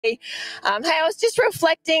Hey, I was just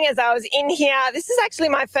reflecting as I was in here. This is actually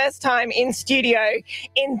my first time in studio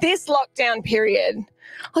in this lockdown period.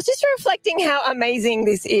 I was just reflecting how amazing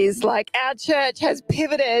this is. Like, our church has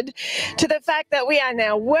pivoted to the fact that we are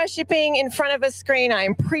now worshiping in front of a screen. I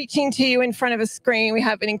am preaching to you in front of a screen. We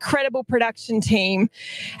have an incredible production team,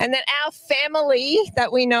 and that our family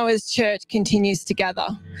that we know as church continues to gather.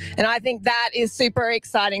 And I think that is super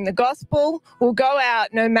exciting. The gospel will go out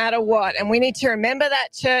no matter what, and we need to remember that,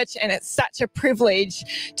 church, and it's such a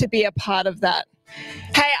privilege to be a part of that.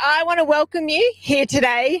 Hey, I want to welcome you here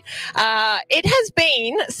today. It has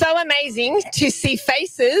been so amazing to see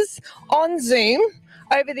faces on Zoom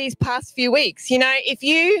over these past few weeks. You know, if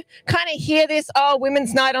you kind of hear this,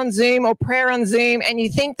 women's night on Zoom or prayer on Zoom, and you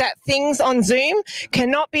think that things on Zoom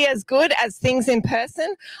cannot be as good as things in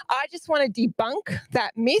person, I just want to debunk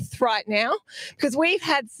that myth right now, because we've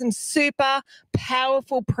had some super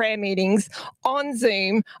powerful prayer meetings on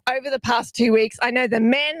Zoom over the past 2 weeks. I know the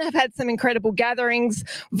men have had some incredible gatherings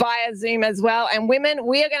via Zoom as well, and women,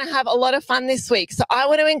 we are going to have a lot of fun this week. So I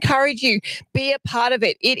want to encourage you, be a part of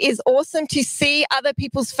it. It is awesome to see other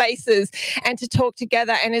people's faces and to talk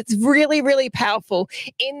together, and it's really, really powerful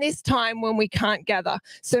in this time when we can't gather.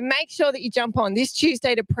 So make sure that you jump on this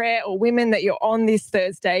Tuesday to prayer, or women, that you're on this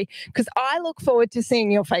Thursday, because I look forward to seeing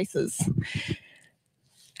your faces.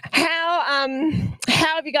 How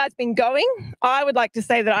have you guys been going? I would like to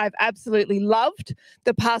say that I've absolutely loved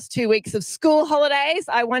the past 2 weeks of school holidays.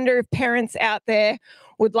 I wonder if parents out there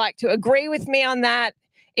would like to agree with me on that.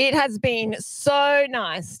 It has been so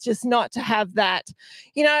nice just not to have that,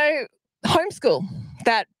 homeschool,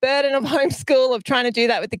 that burden of homeschool, of trying to do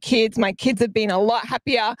that with the kids. My kids have been a lot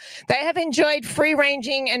happier. They have enjoyed free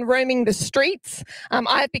ranging and roaming the streets.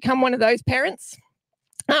 I have become one of those parents.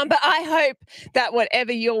 But I hope that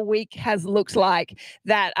whatever your week has looked like,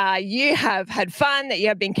 that you have had fun, that you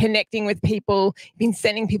have been connecting with people, been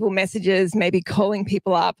sending people messages, maybe calling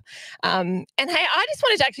people up. And hey, I just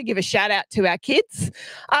wanted to actually give a shout out to our kids.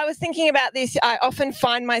 I was thinking about this. I often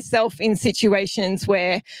find myself in situations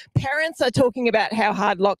where parents are talking about how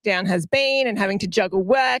hard lockdown has been and having to juggle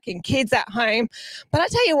work and kids at home. But I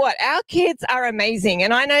tell you what, our kids are amazing.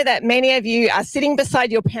 And I know that many of you are sitting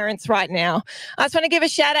beside your parents right now. I just want to give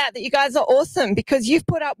a shout out that you guys are awesome, because you've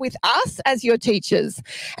put up with us as your teachers.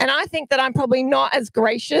 And I think that I'm probably not as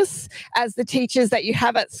gracious as the teachers that you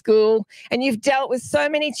have at school, and you've dealt with so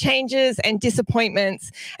many changes and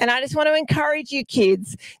disappointments. And I just want to encourage you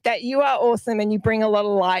kids that you are awesome, and you bring a lot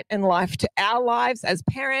of light and life to our lives as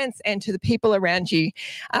parents and to the people around you.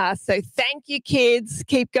 So thank you, kids.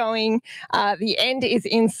 Keep going. The end is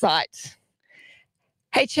in sight.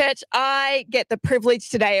 Hey, church, I get the privilege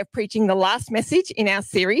today of preaching the last message in our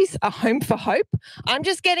series, A Home for Hope. I'm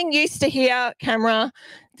just getting used to here, camera,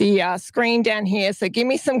 the screen down here, so give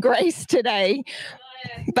me some grace today.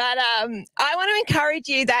 But I want to encourage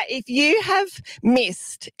you that if you have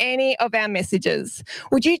missed any of our messages,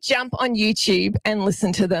 would you jump on YouTube and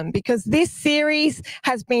listen to them? Because this series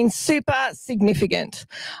has been super significant.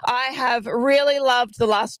 I have really loved the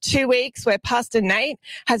last 2 weeks where Pastor Nate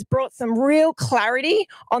has brought some real clarity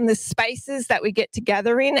on the spaces that we get to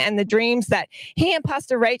gather in and the dreams that he and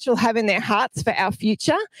Pastor Rachel have in their hearts for our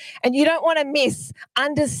future. And you don't want to miss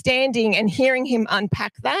understanding and hearing him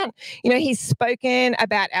unpack that. You know, he's spoken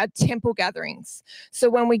about our temple gatherings. So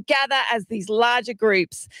when we gather as these larger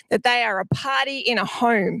groups, that they are a party in a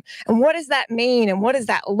home. And what does that mean? And what does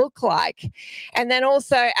that look like? And then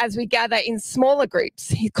also as we gather in smaller groups,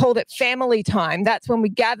 he called it family time. That's when we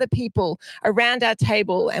gather people around our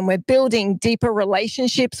table and we're building deeper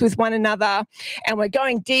relationships with one another, and we're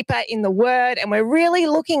going deeper in the word, and we're really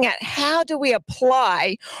looking at how do we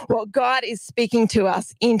apply what God is speaking to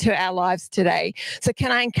us into our lives today. So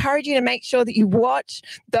can I encourage you to make sure that you watch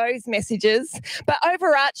those messages? But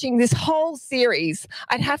overarching this whole series,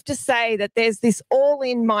 I'd have to say that there's this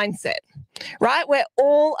all-in mindset, right? We're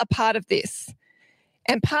all a part of this.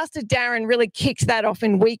 And Pastor Darren really kicked that off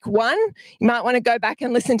in week 1. You might want to go back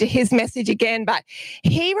and listen to his message again, but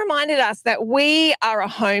he reminded us that we are a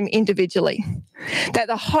home individually, that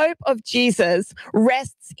the hope of Jesus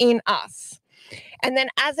rests in us. And then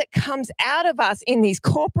as it comes out of us in these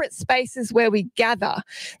corporate spaces where we gather,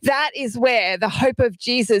 that is where the hope of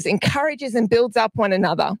Jesus encourages and builds up one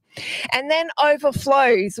another. And then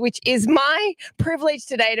overflows, which is my privilege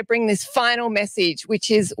today to bring this final message, which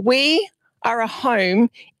is we are a home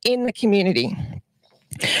in the community,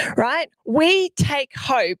 right? We take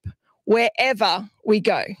hope wherever we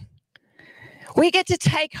go. We get to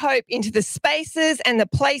take hope into the spaces and the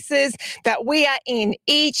places that we are in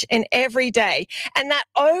each and every day. And that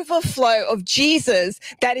overflow of Jesus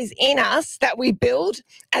that is in us, that we build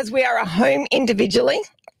as we are a home individually,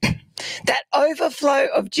 that overflow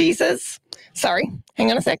of Jesus. Sorry,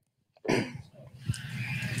 hang on a sec.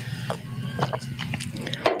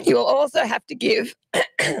 You will also have to give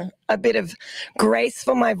a bit of grace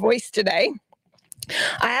for my voice today.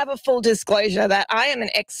 I have a full disclosure that I am an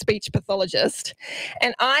ex-speech pathologist,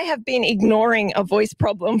 and I have been ignoring a voice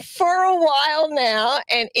problem for a while now,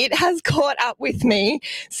 and it has caught up with me.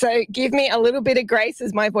 So give me a little bit of grace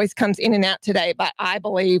as my voice comes in and out today, but I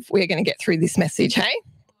believe we're going to get through this message, hey?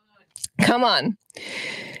 Come on.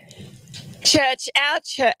 Church,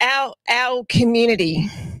 our community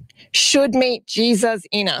should meet Jesus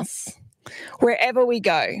in us wherever we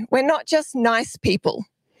go. We're not just nice people.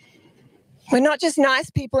 We're not just nice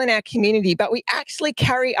people in our community, but we actually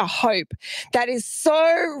carry a hope that is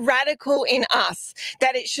so radical in us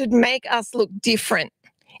that it should make us look different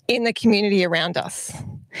in the community around us.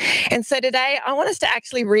 And so today I want us to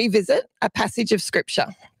actually revisit a passage of scripture.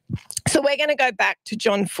 So we're going to go back to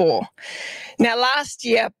John 4. Now, last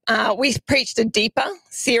year, we preached a deeper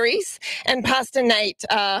series, and Pastor Nate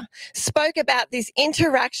spoke about this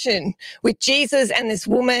interaction with Jesus and this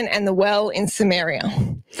woman and the well in Samaria.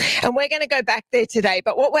 And we're going to go back there today.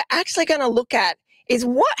 But what we're actually going to look at is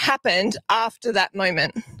what happened after that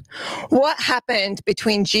moment. What happened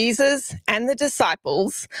between Jesus and the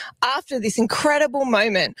disciples after this incredible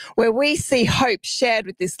moment where we see hope shared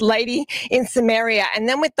with this lady in Samaria and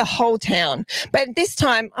then with the whole town. But this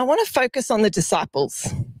time, I want to focus on the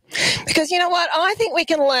disciples. Because you know what? I think we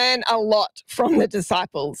can learn a lot from the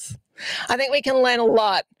disciples. I think we can learn a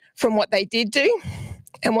lot from what they did do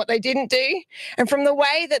and what they didn't do, and from the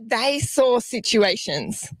way that they saw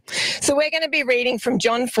situations. So we're going to be reading from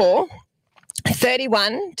John 4,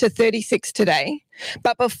 31 to 36 today.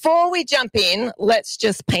 But before we jump in, let's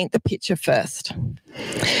just paint the picture first.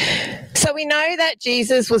 So we know that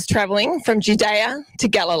Jesus was traveling from Judea to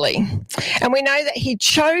Galilee, and we know that he'd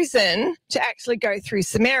chosen to actually go through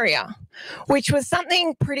Samaria, which was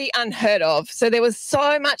something pretty unheard of. So there was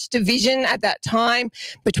so much division at that time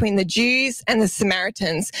between the Jews and the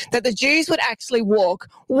Samaritans that the Jews would actually walk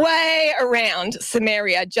way around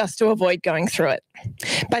Samaria just to avoid going through it.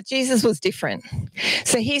 But Jesus was different.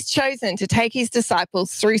 So he's chosen to take his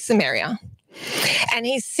disciples through Samaria, and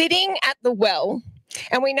he's sitting at the well.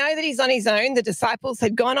 And we know that he's on his own. The disciples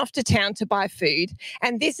had gone off to town to buy food.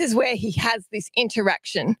 And this is where he has this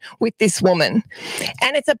interaction with this woman.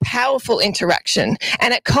 And it's a powerful interaction.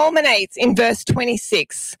 And it culminates in verse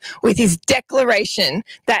 26 with his declaration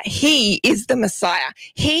that he is the Messiah.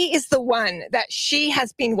 He is the one that she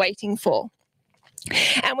has been waiting for.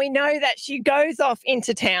 And we know that she goes off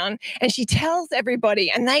into town and she tells everybody,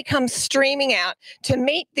 and they come streaming out to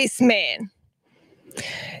meet this man.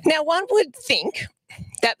 Now, one would think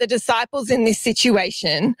that the disciples in this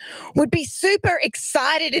situation would be super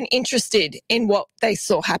excited and interested in what they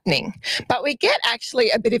saw happening. But we get actually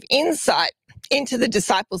a bit of insight into the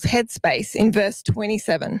disciples' headspace in verse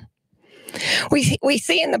 27. We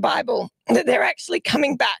see in the Bible that they're actually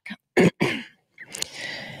coming back.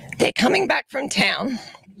 They're coming back from town,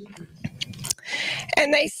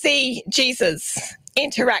 and they see Jesus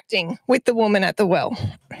interacting with the woman at the well.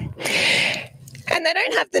 And they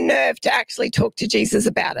don't have the nerve to actually talk to Jesus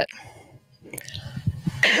about it.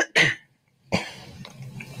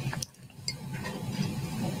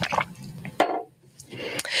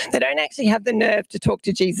 They don't actually have the nerve to talk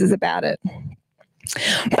to Jesus about it.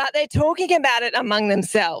 But they're talking about it among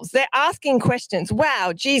themselves. They're asking questions.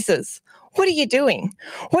 Wow, Jesus, what are you doing?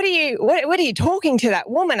 What are you talking to that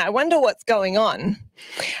woman? I wonder what's going on.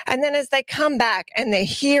 And then as they come back and they're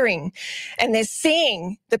hearing and they're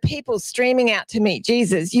seeing the people streaming out to meet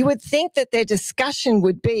Jesus, you would think that their discussion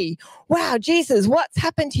would be, wow, Jesus, what's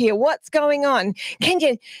happened here? What's going on? Can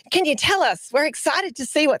you tell us? We're excited to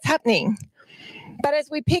see what's happening. But as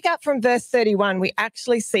we pick up from verse 31, we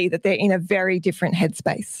actually see that they're in a very different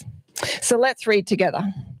headspace. So let's read together.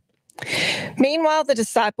 Meanwhile, the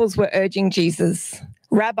disciples were urging Jesus,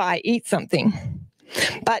 Rabbi, eat something.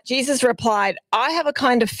 But Jesus replied, I have a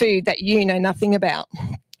kind of food that you know nothing about.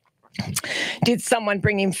 Did someone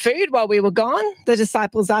bring him food while we were gone? The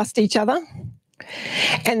disciples asked each other.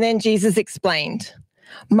 And then Jesus explained,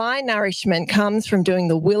 my nourishment comes from doing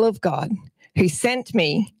the will of God who sent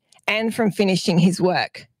me and from finishing his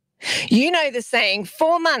work. You know the saying,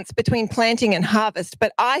 4 months between planting and harvest,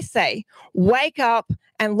 but I say, wake up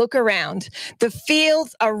and look around. The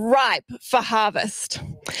fields are ripe for harvest.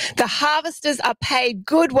 The harvesters are paid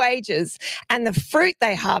good wages, and the fruit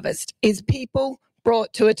they harvest is people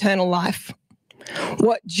brought to eternal life.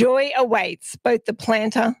 What joy awaits both the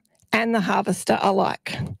planter and the harvester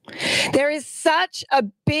alike. There is such a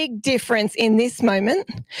big difference in this moment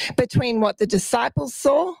between what the disciples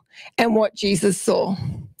saw and what Jesus saw.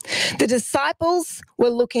 The disciples were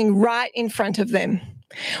looking right in front of them.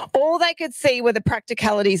 All they could see were the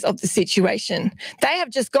practicalities of the situation. They have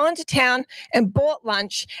just gone to town and bought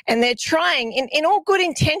lunch, and they're trying in all good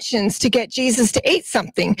intentions to get Jesus to eat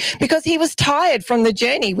something because he was tired from the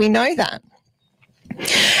journey. We know that.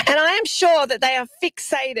 And I am sure that they are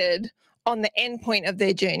fixated on the end point of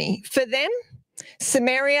their journey. For them,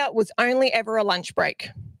 Samaria was only ever a lunch break.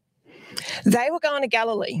 They were going to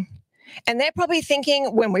Galilee. And they're probably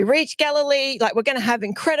thinking, when we reach Galilee, like, we're going to have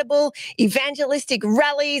incredible evangelistic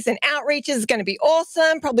rallies and outreaches. It's going to be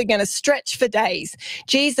awesome, probably going to stretch for days.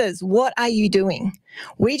 Jesus, what are you doing?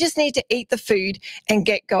 We just need to eat the food and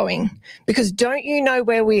get going, because don't you know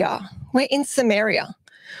where we are? We're in Samaria.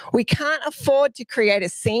 We can't afford to create a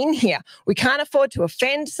scene here. We can't afford to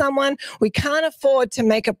offend someone. We can't afford to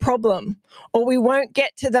make a problem, or we won't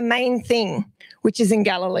get to the main thing, which is in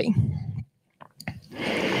Galilee.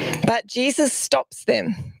 But Jesus stops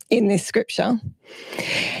them in this scripture,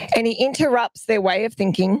 and he interrupts their way of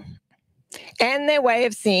thinking and their way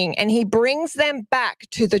of seeing, and he brings them back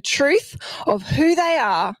to the truth of who they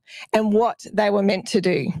are and what they were meant to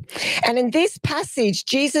do. And in this passage,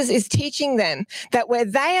 Jesus is teaching them that where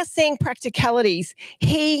they are seeing practicalities,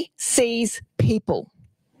 he sees people.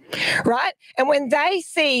 Right? And when they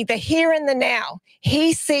see the here and the now,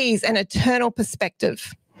 he sees an eternal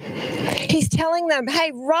perspective. He's telling them,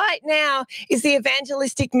 hey, right now is the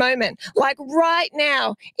evangelistic moment, like right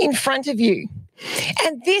now in front of you.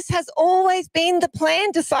 And this has always been the plan,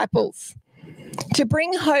 disciples, to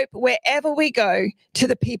bring hope wherever we go to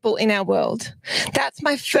the people in our world. That's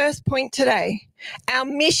my first point today. Our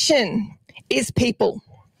mission is people.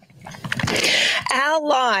 Our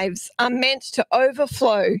lives are meant to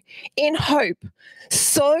overflow in hope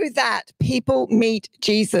so that people meet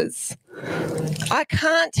Jesus. I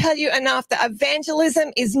can't tell you enough that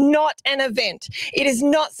evangelism is not an event. It is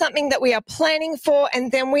not something that we are planning for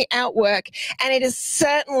and then we outwork. And it is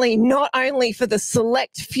certainly not only for the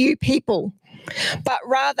select few people, but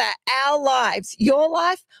rather our lives, your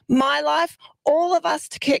life, my life, all of us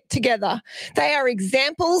together. They are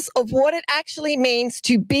examples of what it actually means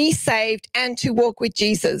to be saved and to walk with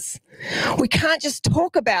Jesus. We can't just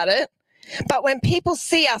talk about it, but when people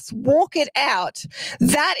see us walk it out,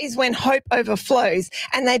 that is when hope overflows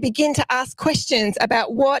and they begin to ask questions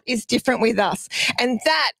about what is different with us. And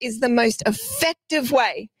that is the most effective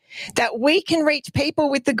way that we can reach people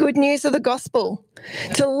with the good news of the gospel,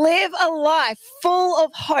 to live a life full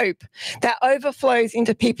of hope that overflows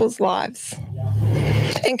into people's lives.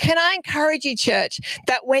 And can I encourage you, church,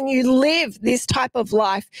 that when you live this type of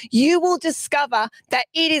life, you will discover that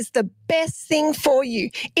it is the best thing for you.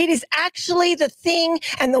 It is actually the thing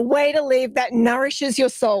and the way to live that nourishes your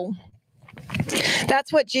soul.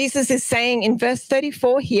 That's what Jesus is saying in verse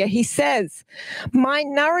 34 here. He says, my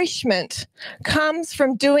nourishment comes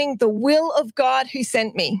from doing the will of God who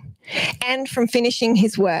sent me and from finishing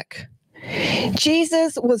his work.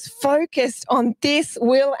 Jesus was focused on this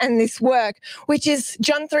will and this work, which is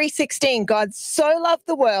John 3:16. God so loved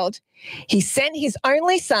the world, he sent his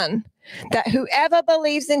only son, that whoever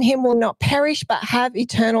believes in him will not perish but have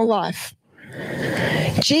eternal life.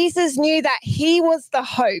 Jesus knew that he was the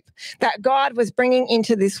hope that God was bringing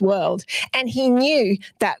into this world, and he knew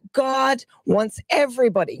that God wants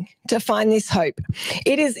everybody to find this hope.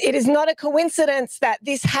 It is not a coincidence that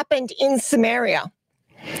this happened in Samaria,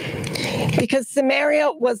 because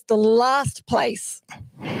Samaria was the last place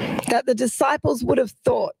that the disciples would have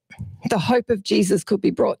thought the hope of Jesus could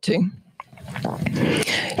be brought to.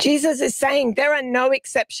 Jesus is saying there are no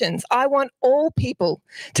exceptions. I want all people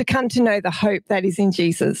to come to know the hope that is in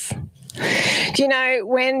Jesus. Do you know,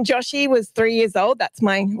 when Joshy was 3 years old, that's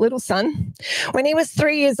my little son, when he was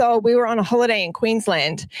 3 years old, we were on a holiday in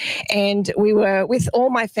Queensland and we were with all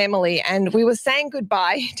my family and we were saying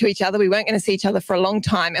goodbye to each other. We weren't going to see each other for a long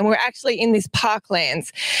time, and we were actually in this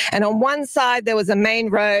parklands, and on one side there was a main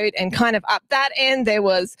road, and kind of up that end there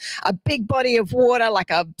was a big body of water like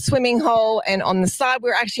a swimming hole, and on the side we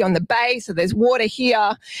were actually on the bay, so there's water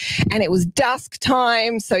here, and it was dusk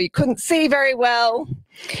time so you couldn't see very well.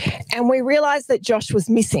 And we realized that Josh was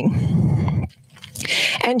missing.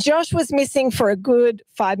 And Josh was missing for a good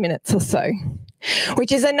 5 minutes or so,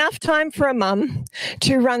 which is enough time for a mum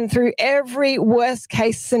to run through every worst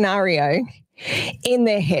case scenario in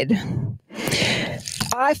their head.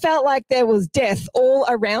 I felt like there was death all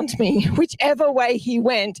around me. Whichever way he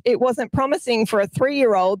went, it wasn't promising for a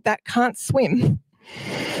 3-year-old that can't swim.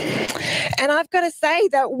 And I've got to say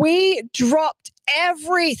that we dropped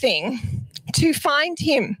everything to find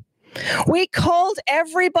him. We called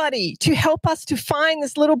everybody to help us to find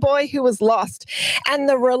this little boy who was lost. And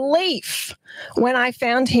the relief when I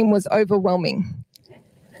found him was overwhelming.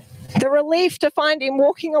 The relief to find him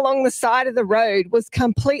walking along the side of the road was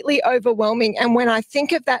completely overwhelming. And when I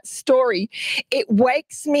think of that story, it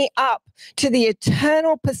wakes me up to the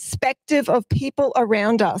eternal perspective of people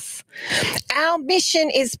around us. Our mission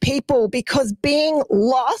is people, because being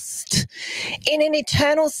lost in an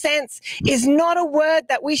eternal sense is not a word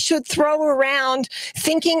that we should throw around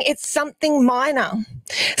thinking it's something minor.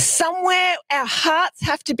 Somewhere our hearts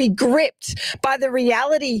have to be gripped by the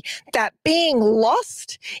reality that being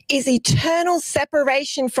lost is eternal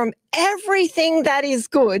separation from everything that is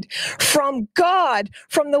good, from God,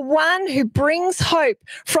 from the one who brings hope,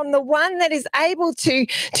 from the one that is able to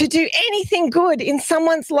do anything good in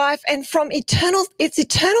someone's life, and from its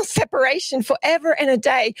eternal separation forever and a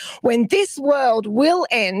day when this world will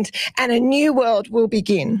end and a new world will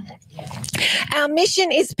begin. Our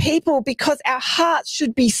mission is people because our hearts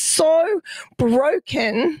should be so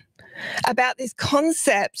broken about this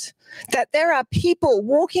concept that there are people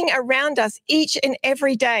walking around us each and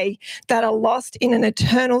every day that are lost in an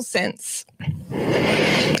eternal sense.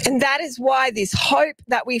 And that is why this hope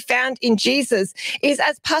that we found in Jesus is,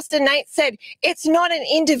 as Pastor Nate said, it's not an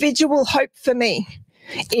individual hope for me.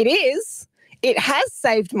 It is. It has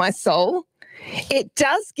saved my soul. It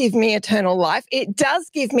does give me eternal life. It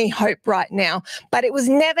does give me hope right now, but it was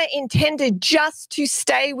never intended just to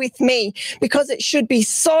stay with me, because it should be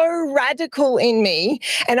so radical in me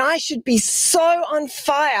and I should be so on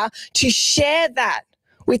fire to share that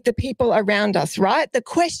with the people around us, right? The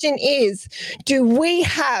question is, do we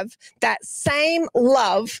have that same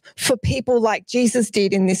love for people like Jesus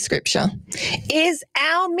did in this scripture? Is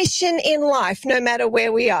our mission in life, no matter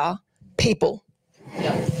where we are, people?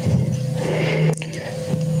 Yeah.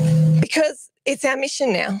 Because it's our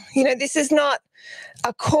mission now. You know, this is not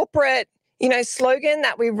a corporate, slogan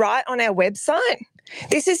that we write on our website.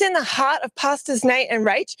 This is in the heart of Pastors Nate and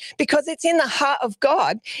Rach, because it's in the heart of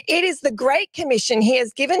God. It is the great commission he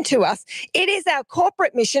has given to us. It is our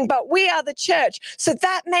corporate mission, but we are the church. So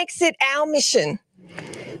that makes it our mission.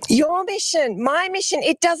 Your mission, my mission,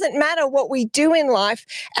 it doesn't matter what we do in life.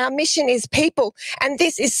 Our mission is people. And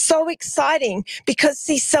this is so exciting because,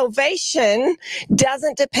 see, salvation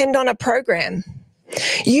doesn't depend on a program.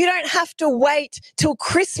 You don't have to wait till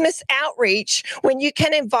Christmas outreach when you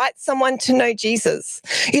can invite someone to know Jesus.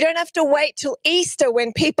 You don't have to wait till Easter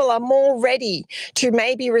when people are more ready to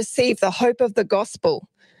maybe receive the hope of the gospel.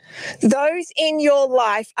 Those in your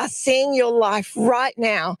life are seeing your life right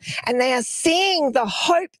now, and they are seeing the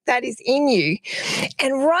hope that is in you.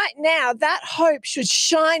 And right now, that hope should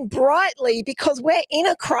shine brightly because we're in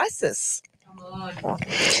a crisis.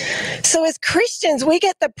 So as Christians, we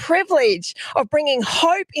get the privilege of bringing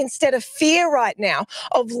hope instead of fear right now,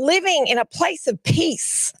 of living in a place of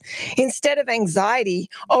peace instead of anxiety,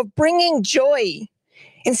 of bringing joy.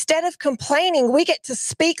 Instead of complaining, we get to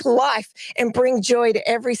speak life and bring joy to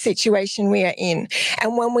every situation we are in.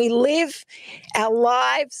 And when we live our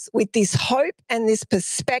lives with this hope and this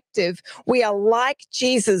perspective, we are like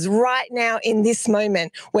Jesus right now in this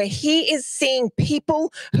moment where he is seeing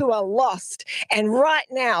people who are lost. And right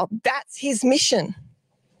now, that's his mission.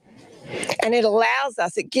 And it allows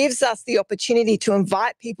us, it gives us the opportunity to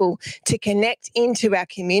invite people to connect into our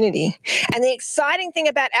community. And the exciting thing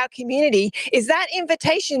about our community is that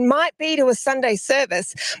invitation might be to a Sunday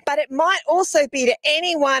service, but it might also be to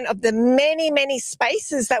any one of the many, many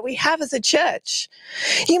spaces that we have as a church.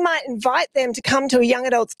 You might invite them to come to a young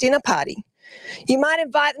adults dinner party. You might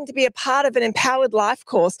invite them to be a part of an empowered life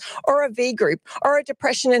course or a V group or a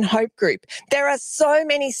depression and hope group. There are so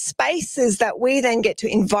many spaces that we then get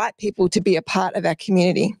to invite people to be a part of our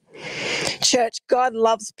community. Church, God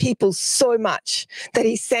loves people so much that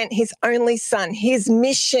he sent his only son. His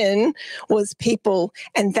mission was people,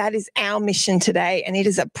 and that is our mission today. And it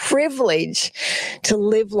is a privilege to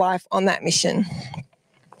live life on that mission.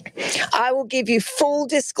 I will give you full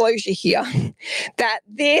disclosure here that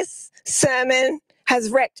this sermon has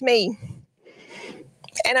wrecked me.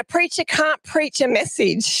 And a preacher can't preach a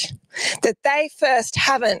message that they first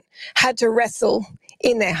haven't had to wrestle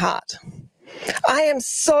in their heart. I am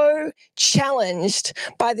so challenged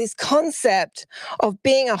by this concept of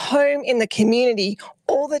being a home in the community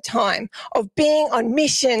all the time, of being on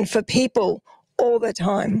mission for people all the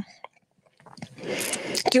time.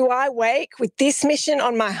 Do I wake with this mission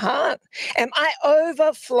on my heart? Am I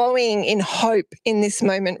overflowing in hope in this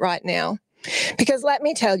moment right now? Because let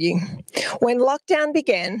me tell you, when lockdown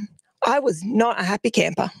began, I was not a happy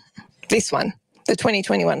camper. This one, the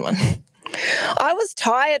 2021 one. I was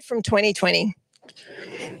tired from 2020.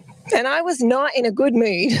 And I was not in a good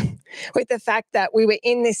mood with the fact that we were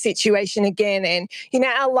in this situation again. And,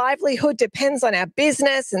 our livelihood depends on our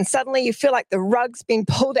business. And suddenly you feel like the rug's been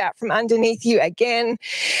pulled out from underneath you again.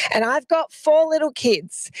 And I've got 4 little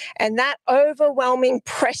kids. And that overwhelming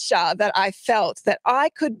pressure that I felt that I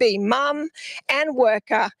could be mum and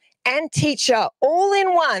worker and teacher all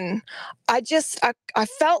in one, I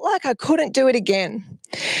felt like I couldn't do it again.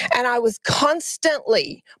 And I was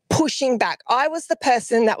constantly pushing back. I was the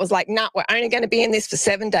person that was like, nah, we're only going to be in this for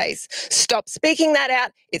 7 days. Stop speaking that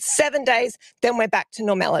out. It's 7 days, then we're back to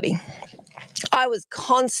normality. I was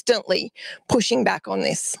constantly pushing back on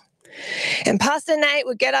this. And Pastor Nate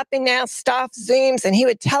would get up in our staff Zooms and he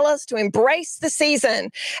would tell us to embrace the season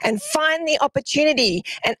and find the opportunity.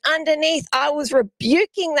 And underneath, I was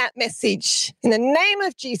rebuking that message in the name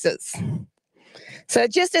of Jesus. So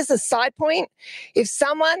just as a side point, if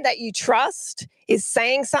someone that you trust is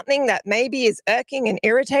saying something that maybe is irking and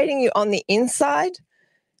irritating you on the inside,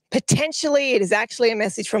 potentially it is actually a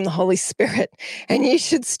message from the Holy Spirit. And you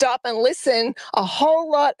should stop and listen a whole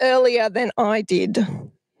lot earlier than I did.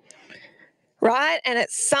 Right? And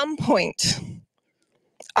at some point,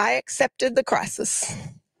 I accepted the crisis.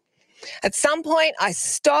 At some point, I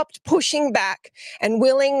stopped pushing back and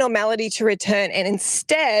willing normality to return and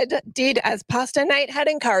instead did, as Pastor Nate had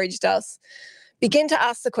encouraged us, begin to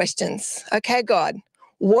ask the questions. Okay, God,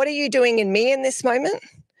 what are you doing in me in this moment?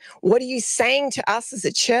 What are you saying to us as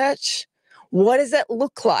a church? What does it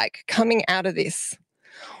look like coming out of this?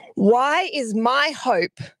 Why is my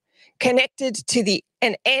hope connected to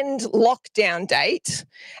an end lockdown date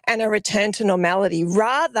and a return to normality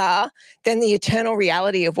rather than the eternal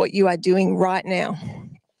reality of what you are doing right now?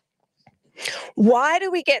 Why do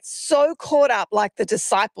we get so caught up like the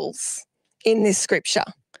disciples in this scripture?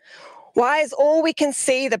 Why is all we can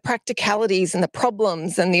see the practicalities and the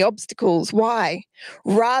problems and the obstacles? Why?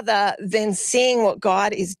 Rather than seeing what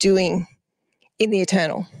God is doing in the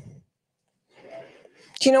eternal.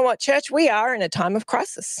 Do you know what, church? We are in a time of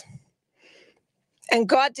crisis. And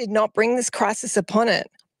God did not bring this crisis upon it,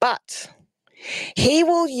 but he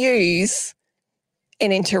will use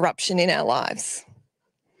an interruption in our lives.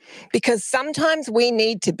 Because sometimes we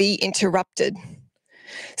need to be interrupted.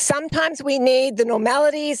 Sometimes we need the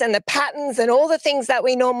normalities and the patterns and all the things that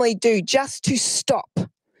we normally do just to stop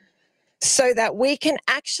so that we can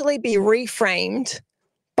actually be reframed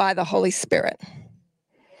by the Holy Spirit.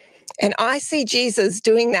 And I see Jesus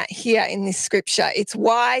doing that here in this scripture. It's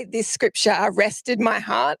why this scripture arrested my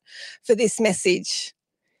heart for this message.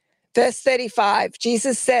 Verse 35,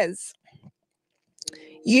 Jesus says,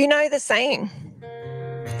 you know the saying,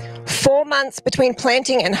 4 months between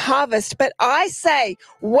planting and harvest, but I say,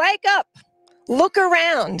 wake up, look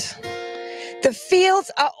around. The fields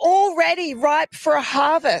are already ripe for a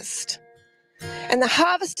harvest. And the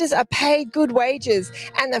harvesters are paid good wages,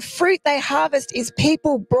 and the fruit they harvest is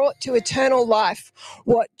people brought to eternal life.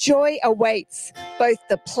 What joy awaits both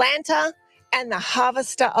the planter and the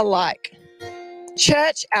harvester alike.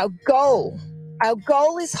 Church, our goal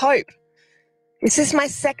is hope. This is my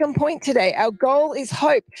second point today. Our goal is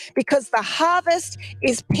hope because the harvest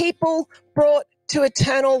is people brought to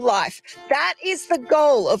eternal life. That is the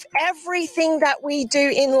goal of everything that we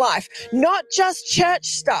do in life, not just church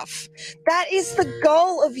stuff. That is the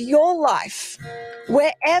goal of your life.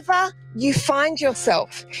 Wherever you find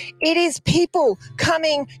yourself, it is people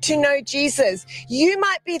coming to know Jesus. You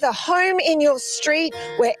might be the home in your street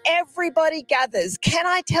where everybody gathers. Can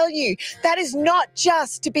I tell you, that is not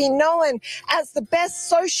just to be known as the best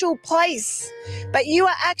social place, but you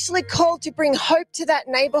are actually called to bring hope to that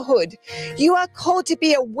neighborhood. You are called to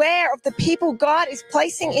be aware of the people God is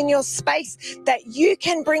placing in your space that you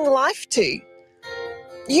can bring life to.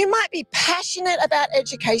 You might be passionate about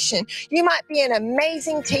education. You might be an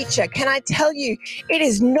amazing teacher. Can I tell you, it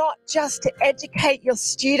is not just to educate your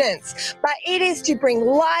students, but it is to bring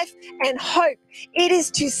life and hope. It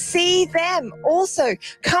is to see them also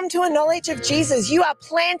come to a knowledge of Jesus. You are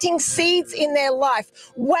planting seeds in their life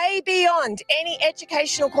way beyond any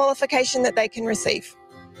educational qualification that they can receive.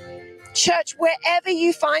 Church, wherever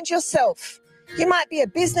you find yourself, you might be a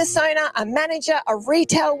business owner, a manager, a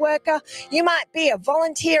retail worker. You might be a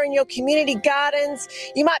volunteer in your community gardens.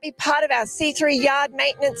 You might be part of our C3 yard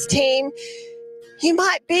maintenance team. You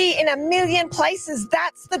might be in a million places.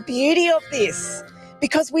 That's the beauty of this,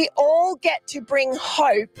 because we all get to bring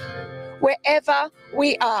hope wherever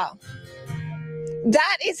we are.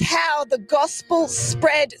 That is how the gospel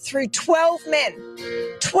spread through 12 men.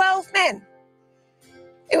 12 men.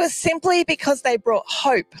 It was simply because they brought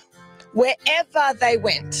hope wherever they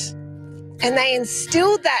went. And they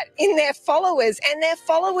instilled that in their followers, and their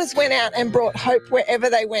followers went out and brought hope wherever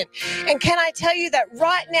they went. And can I tell you that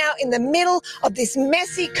right now, in the middle of this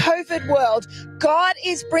messy COVID world, God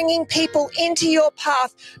is bringing people into your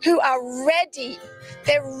path who are ready.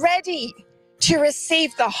 They're ready to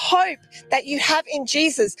receive the hope that you have in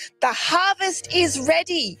Jesus. The harvest is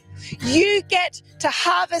ready. You get to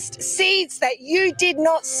harvest seeds that you did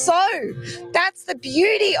not sow. That's the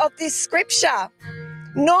beauty of this scripture.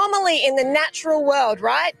 Normally in the natural world,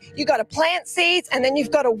 right? You got to plant seeds and then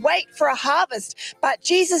you've got to wait for a harvest. But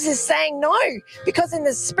Jesus is saying no, because in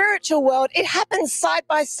the spiritual world, it happens side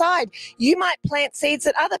by side. You might plant seeds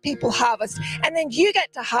that other people harvest, and then you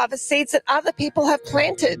get to harvest seeds that other people have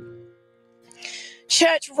planted.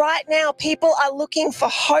 Church, right now, people are looking for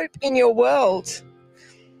hope in your world.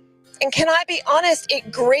 And can I be honest,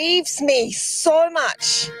 it grieves me so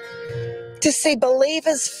much to see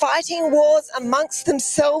believers fighting wars amongst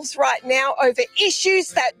themselves right now over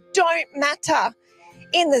issues that don't matter,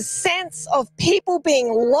 in the sense of people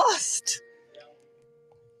being lost.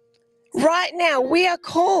 Right now, we are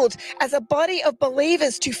called as a body of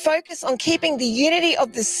believers to focus on keeping the unity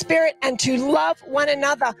of the Spirit and to love one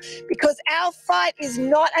another, because our fight is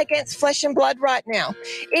not against flesh and blood right now.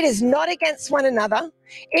 It is not against one another.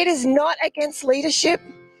 It is not against leadership.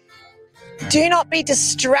 Do not be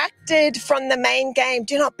distracted from the main game.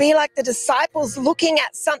 Do not be like the disciples looking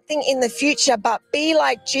at something in the future, but be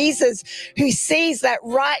like Jesus, who sees that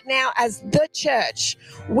right now as the church,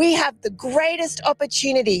 we have the greatest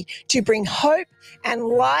opportunity to bring hope and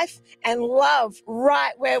life and love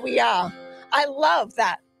right where we are. I love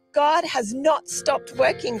that. God has not stopped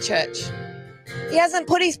working, church. He hasn't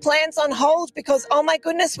put his plans on hold because, oh my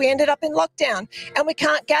goodness, we ended up in lockdown and we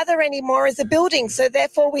can't gather anymore as a building. So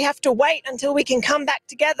therefore we have to wait until we can come back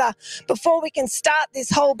together before we can start this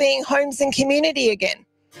whole being homes and community again.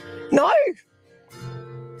 No.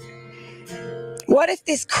 What if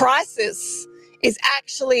this crisis is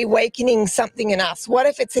actually awakening something in us? What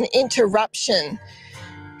if it's an interruption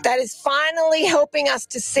that is finally helping us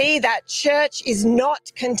to see that church is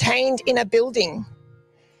not contained in a building?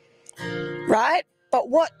 Right? But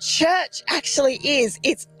what church actually is,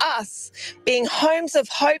 it's us being homes of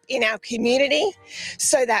hope in our community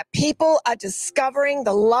so that people are discovering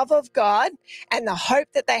the love of God and the hope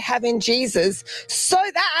that they have in Jesus, so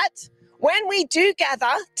that when we do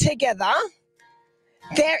gather together,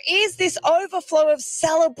 there is this overflow of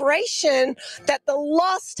celebration that the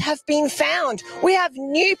lost have been found. We have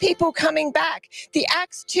new people coming back. The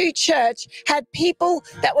Acts 2 church had people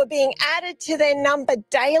that were being added to their number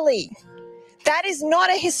daily. That is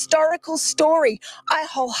not a historical story. I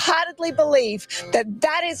wholeheartedly believe that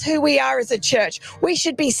that is who we are as a church. We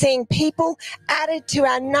should be seeing people added to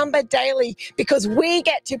our number daily because we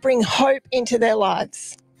get to bring hope into their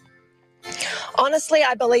lives. Honestly,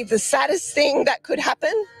 I believe the saddest thing that could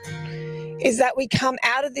happen is that we come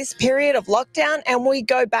out of this period of lockdown and we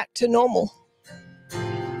go back to normal.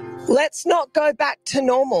 Let's not go back to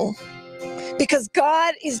normal, because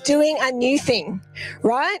God is doing a new thing,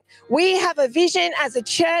 right? We have a vision as a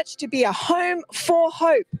church to be a home for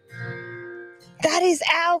hope. That is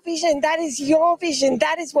our vision. That is your vision.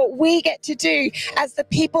 That is what we get to do as the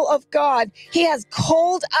people of God. He has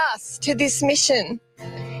called us to this mission.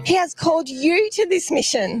 He has called you to this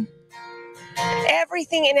mission.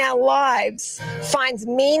 Everything in our lives finds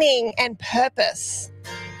meaning and purpose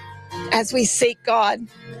as we seek God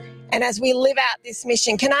and as we live out this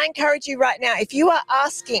mission. Can I encourage you right now, if you are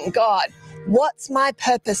asking God, what's my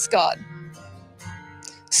purpose, God?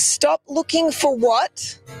 Stop looking for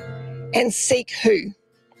what and seek who.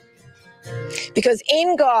 Because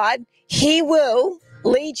in God, He will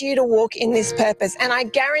lead you to walk in this purpose. And I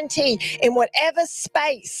guarantee in whatever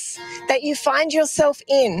space that you find yourself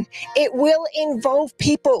in, it will involve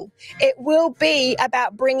people. It will be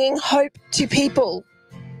about bringing hope to people.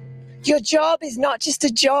 Your job is not just a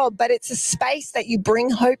job, but it's a space that you bring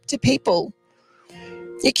hope to people.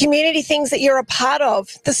 Your community things that you're a part of,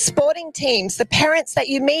 the sporting teams, the parents that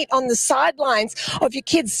you meet on the sidelines of your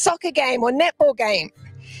kids' soccer game or netball game.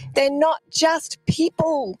 They're not just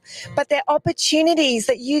people, but they're opportunities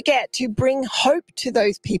that you get to bring hope to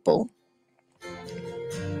those people.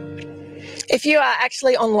 If you are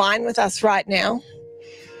actually online with us right now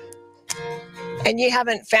and you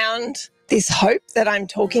haven't found this hope that I'm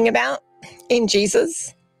talking about in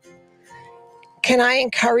Jesus, can I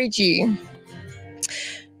encourage you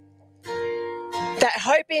that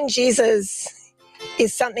hope in Jesus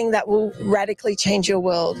is something that will radically change your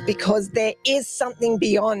world, because there is something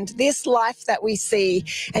beyond this life that we see.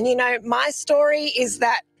 And you know, my story is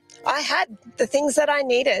that I had the things that I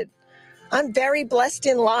needed. I'm very blessed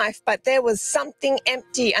in life, but there was something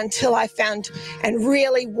empty until I found and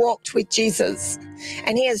really walked with Jesus.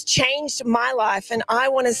 And he has changed my life, and I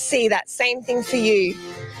want to see that same thing for you.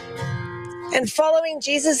 And following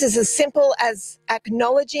Jesus is as simple as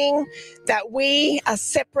acknowledging that we are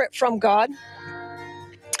separate from God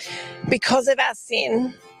because of our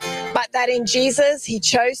sin, but that in Jesus, he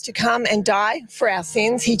chose to come and die for our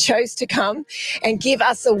sins. He chose to come and give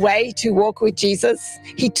us a way to walk with Jesus.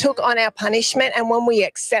 He took on our punishment, and when we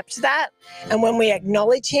accept that and when we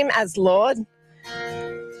acknowledge him as Lord,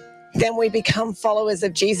 then we become followers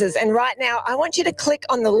of Jesus. And right now, I want you to click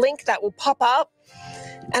on the link that will pop up.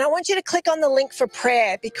 And I want you to click on the link for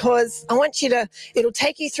prayer, because I want you to, it'll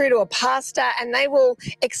take you through to a pastor, and they will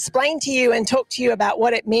explain to you and talk to you about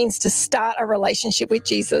what it means to start a relationship with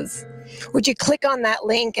Jesus. Would you click on that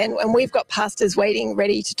link? And we've got pastors waiting,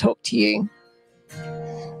 ready to talk to you.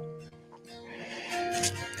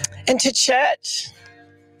 And to church,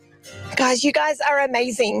 guys, you guys are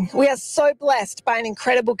amazing. We are so blessed by an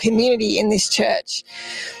incredible community in this church.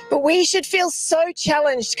 But we should feel so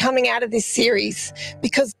challenged coming out of this series,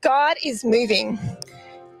 because God is moving.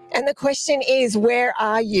 And the question is, where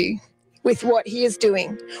are you with what he is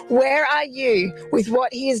doing? Where are you with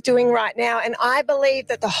what he is doing right now? And I believe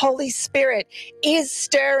that the Holy Spirit is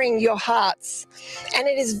stirring your hearts. And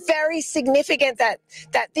it is very significant that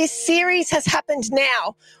this series has happened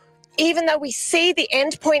now. Even though we see the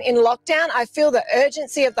end point in lockdown, I feel the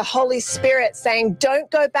urgency of the Holy Spirit saying, don't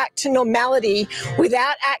go back to normality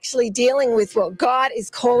without actually dealing with what God is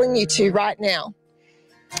calling you to right now.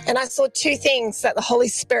 And I saw two things that the Holy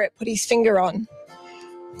Spirit put his finger on.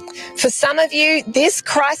 For some of you, this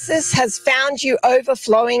crisis has found you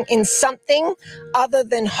overflowing in something other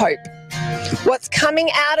than hope. What's coming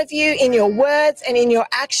out of you in your words and in your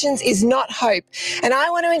actions is not hope. And I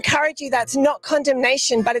want to encourage you, that's not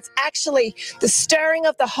condemnation, but it's actually the stirring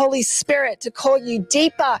of the Holy Spirit to call you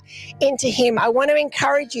deeper into him. I want to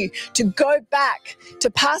encourage you to go back to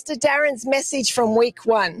Pastor Darren's message from week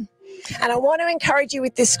 1. And I want to encourage you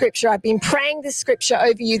with this scripture. I've been praying this scripture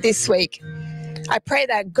over you this week. I pray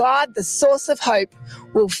that God, the source of hope,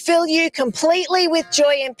 will fill you completely with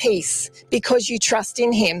joy and peace because you trust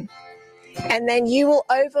in him. And then you will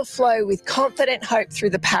overflow with confident hope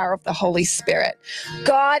through the power of the Holy Spirit.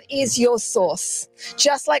 God is your source.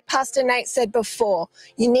 Just like Pastor Nate said before,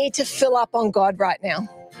 you need to fill up on God right now.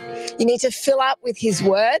 You need to fill up with his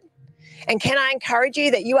word. And can I encourage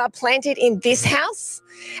you that you are planted in this house,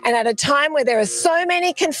 and at a time where there are so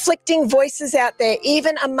many conflicting voices out there,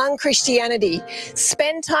 even among Christianity,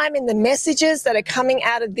 spend time in the messages that are coming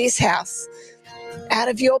out of this house, out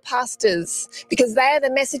of your pastors, because they are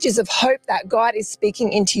the messages of hope that God is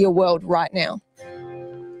speaking into your world right now.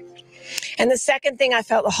 And the second thing I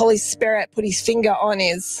felt the Holy Spirit put his finger on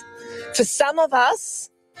is, for some of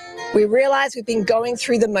us, we realize we've been going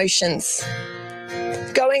through the motions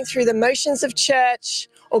of church,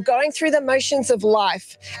 or going through the motions of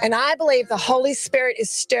life. And I believe the Holy Spirit is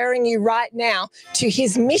stirring you right now to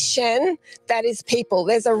his mission, that is people.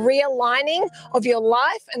 There's a realigning of your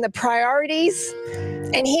life and the priorities.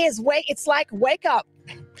 And it's like, wake up.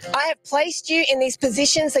 I have placed you in these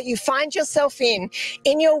positions that you find yourself in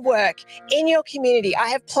your work, in your community. I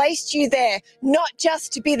have placed you there, not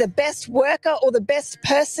just to be the best worker or the best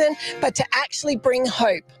person, but to actually bring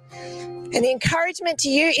hope. And the encouragement to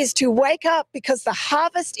you is to wake up, because the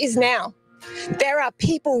harvest is now. There are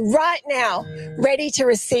people right now ready to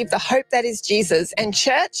receive the hope that is Jesus. And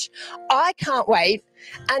church, I can't wait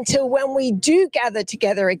until when we do gather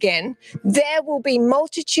together again, there will be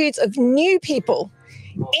multitudes of new people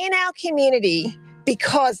in our community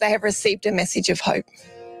because they have received a message of hope.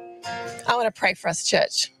 I want to pray for us,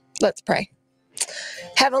 church. Let's pray.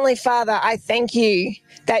 Heavenly Father, I thank you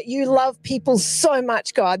that you love people so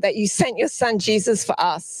much, God, that you sent your son Jesus for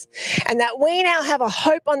us, and that we now have a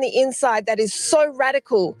hope on the inside that is so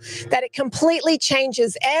radical that it completely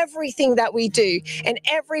changes everything that we do and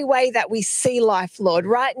every way that we see life, Lord.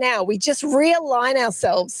 Right now, we just realign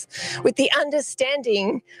ourselves with the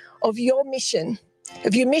understanding of your mission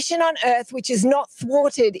on earth, which is not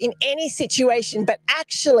thwarted in any situation, but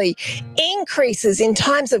actually increases in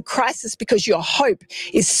times of crisis, because your hope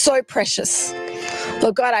is so precious.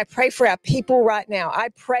 Lord God, I pray for our people right now. I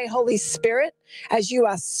pray, Holy Spirit, as you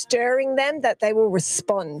are stirring them, that they will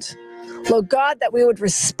respond. Lord God, that we would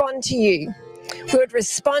respond to you. We would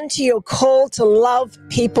respond to your call to love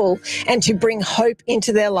people and to bring hope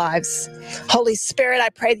into their lives. Holy Spirit, I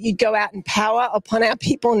pray that you'd go out in power upon our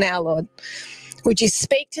people now, Lord. Would you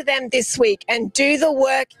speak to them this week and do the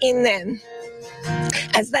work in them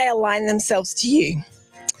as they align themselves to you?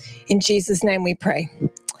 In Jesus' name we pray.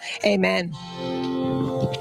 Amen.